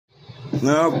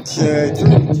Okay, 3, 2,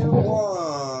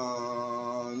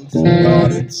 1.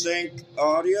 Started sync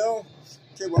audio.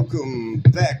 Okay, welcome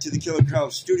back to the Killer Cow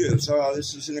Studios.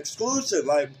 This is an exclusive.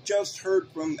 I've just heard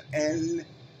from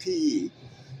NP.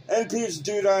 NP's a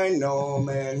dude I know,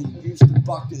 man. He used to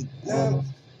fucking,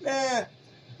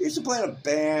 he used to play in a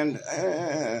band.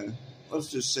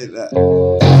 Let's just say that.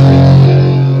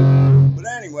 But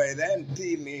anyway, the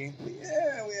NP and me, we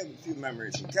have a few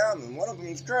memories in common. One of them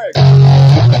is Craig.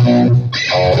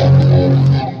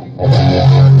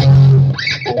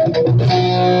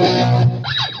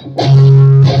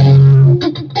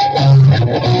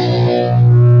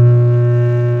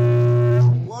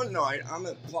 One night, I'm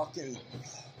at fucking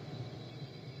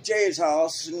Jay's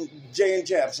house, and Jay and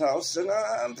Jap's house, and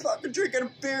I'm fucking drinking a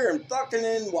beer, and fucking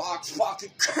in walks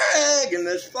fucking Craig and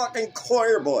this fucking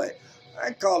choir boy.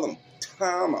 I call him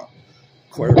Tama.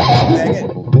 Choir boy maggot.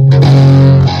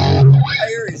 I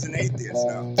hear he's an atheist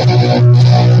now.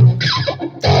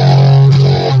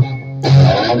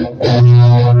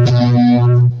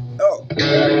 Oh,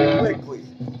 quickly,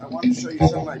 I want to show you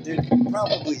something I did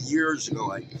probably years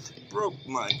ago. I broke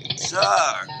my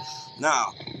guitar.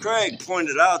 Now, Craig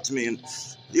pointed out to me, and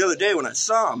the other day when I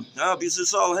saw him, because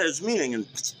this all has meaning, and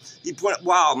he pointed,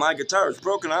 wow, my guitar is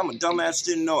broken, I'm a dumbass,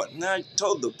 didn't know it. And I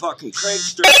told the fucking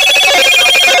Craigster,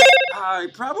 I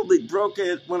probably broke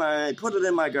it when I put it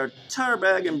in my guitar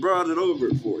bag and brought it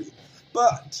over for you.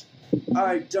 But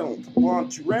I don't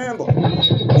want to ramble.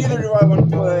 Neither do I want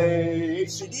to play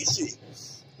AC/DC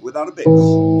without a bass.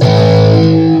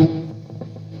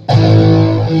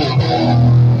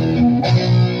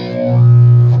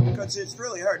 It's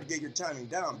really hard to get your timing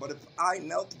down, but if I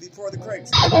knelt before the Craigs,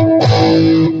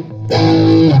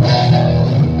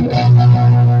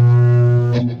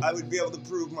 I would be able to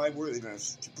prove my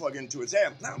worthiness to plug into his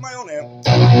amp, not my own amp.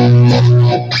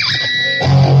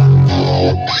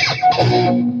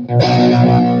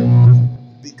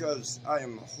 Because I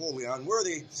am wholly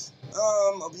unworthy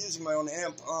of using my own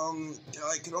amp.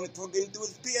 I could only plug into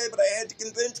his PA, but I had to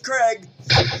convince Craig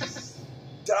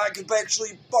that I could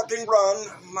actually fucking run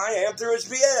my amp through his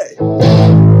PA.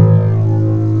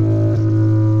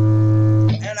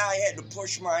 And I had to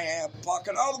push my amp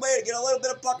fucking all the way to get a little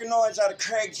bit of fucking noise out of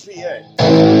Craig's PA.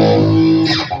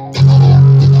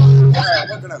 Alright,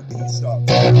 working on P stuff.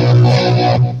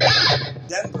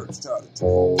 Denver's taught it to me.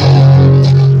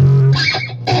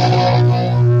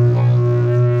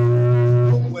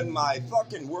 When my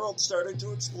fucking world started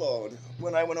to explode,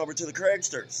 when I went over to the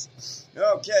Craigsters.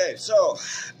 Okay, so,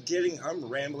 I'm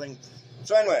rambling.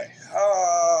 So anyway,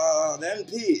 the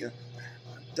NP,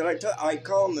 I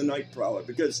call him the Night Prowler,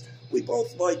 because we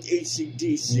both like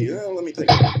AC/DC. Let me think.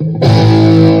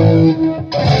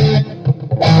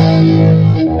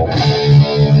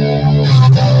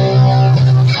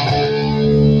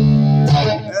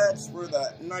 That's for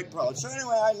the Night Prowler. So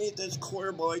anyway, I meet this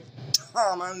choir boy,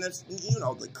 Tom, on this, you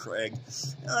know, the Craig.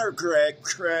 Or Craig.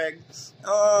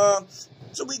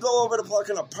 So we go over to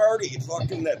fucking a party,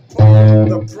 fucking the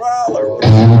Prowler was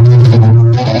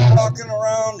walking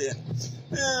around in.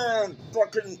 And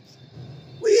fucking,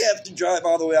 we have to drive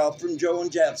all the way out from Joe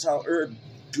and Jap's house, or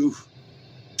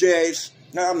Jay's.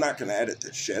 No, I'm not gonna edit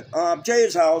this shit.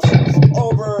 Jay's house,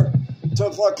 over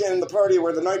to fucking the party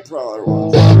where the Night Prowler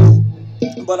was.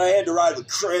 But I had to ride with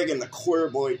Craig and the choir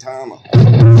boy Tama.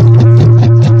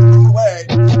 Anyway,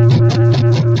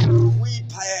 we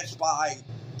passed by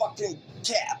fucking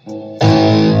Cap.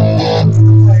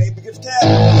 Okay, because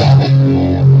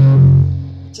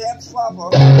Cap's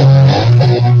papa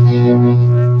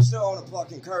still owned a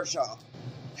fucking car shop.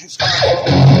 And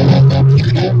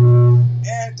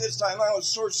at this time, I was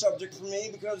sore subject for me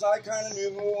because I kind of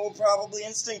knew, probably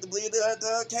instinctively,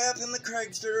 that Cap and the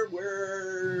Craigster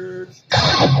were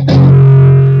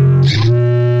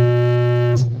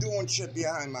doing shit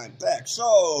behind my back.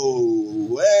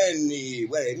 So,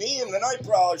 anyway, me and the Night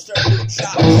Prowler started doing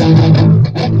shots. We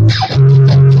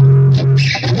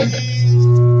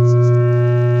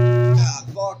got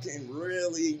fucking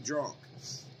really drunk.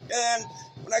 And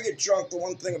when I get drunk, the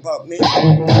one thing about me,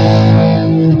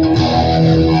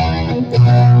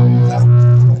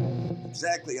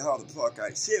 exactly how the fuck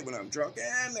I see it when I'm drunk,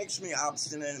 it makes me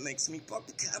obstinate, it makes me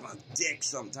fucking kind of a dick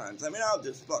sometimes. I mean, I'll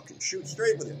just fucking shoot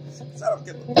straight with it, because I don't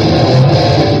give a fuck.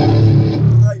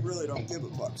 I really don't give a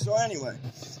fuck. So anyway,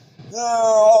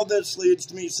 all this leads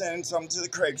to me saying something to the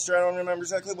Craigster. I don't remember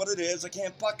exactly what it is. I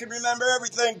can't fucking remember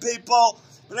everything, people.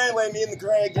 But anyway, me and the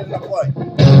Craig get in a fight.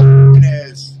 It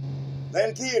is.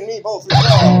 Then T and me both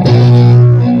recall.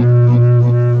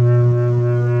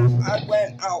 I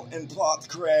went out and plopped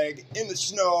Craig in the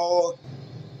snow,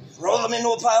 rolled him into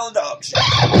a pile of dog shit.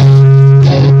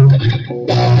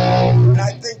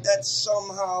 that's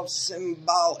somehow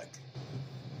symbolic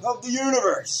of the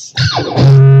universe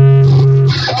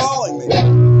calling me.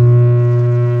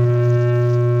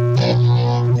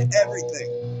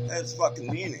 Everything has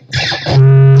fucking meaning.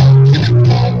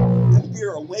 If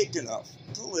you're awake enough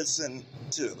to listen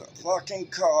to the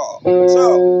fucking call.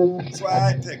 So, that's why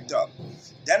I picked up.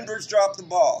 Denver's dropped the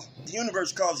ball. The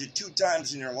universe calls you 2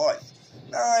 times in your life.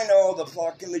 Now, I know the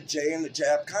J and the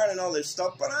Jap kind of know this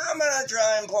stuff, but I'm going to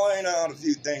try and point out a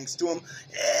few things to them.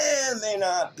 It may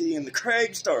not be in the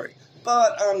Craig story,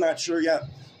 but I'm not sure yet.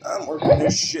 I'm working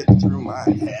this shit through my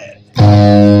head.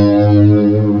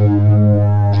 And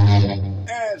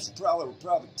as Prowler will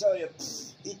probably tell you,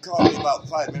 he called me about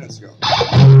 5 minutes ago.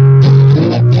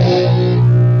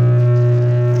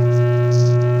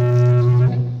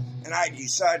 And I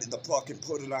decided to fucking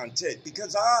put it on tape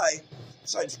because I,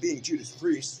 besides being Judas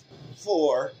Priest,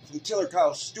 from Killer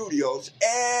Cow Studios,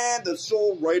 and the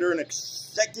sole writer and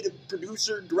executive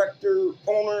producer, director,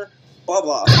 owner, blah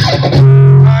blah,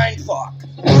 mindfuck.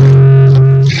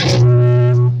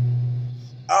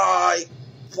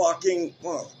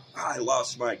 I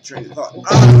lost my train of thought.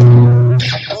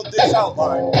 I wrote this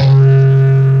outline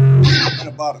in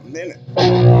about a minute.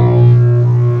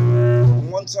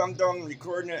 Once I'm done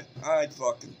recording it, I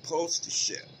fucking post the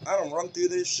shit. I don't run through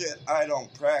this shit. I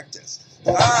don't practice.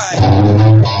 I'm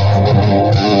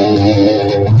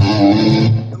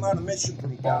on a mission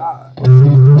from God. To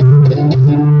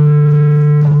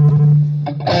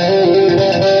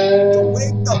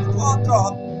wake the fuck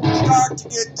up, start to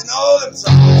get to know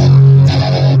themselves.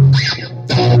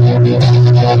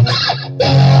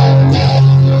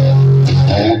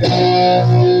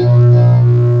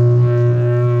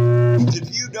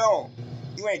 If you don't,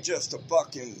 you ain't just a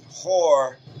fucking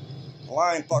whore,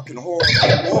 lying fucking whore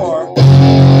of war.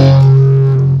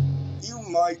 You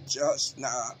might just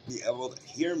not be able to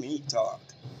hear me talk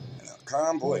in a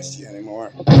calm voice to you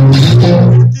anymore. In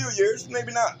a few years,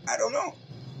 maybe not. I don't know.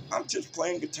 I'm just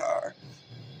playing guitar.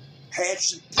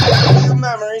 Hatch a few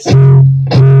memories.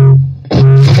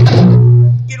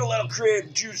 Get a little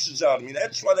creative juices out of me.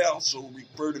 That's why they also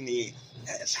refer to me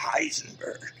as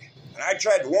Heisenberg. And I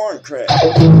tried to warn Craig.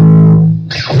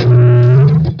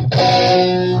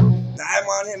 I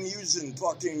want him using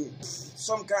fucking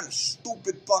some kind of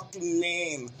stupid fucking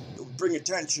name that would bring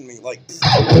attention to me, like,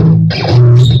 I don't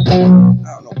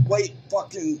know, white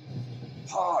fucking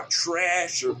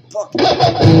trash or fucking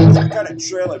some kind of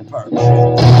trailer park shit.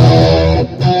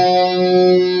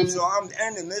 So I'm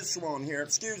ending this one here.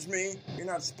 Excuse me, you're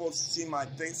not supposed to see my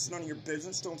face. It's none of your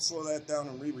business. Don't slow that down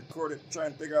and re-record it. Try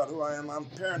and figure out who I am. I'm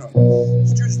paranoid.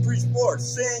 It's Judas Priest 4.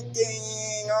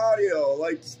 Syncing audio.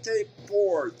 Like tape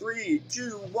 4, 3,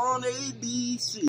 2, 1, ABC.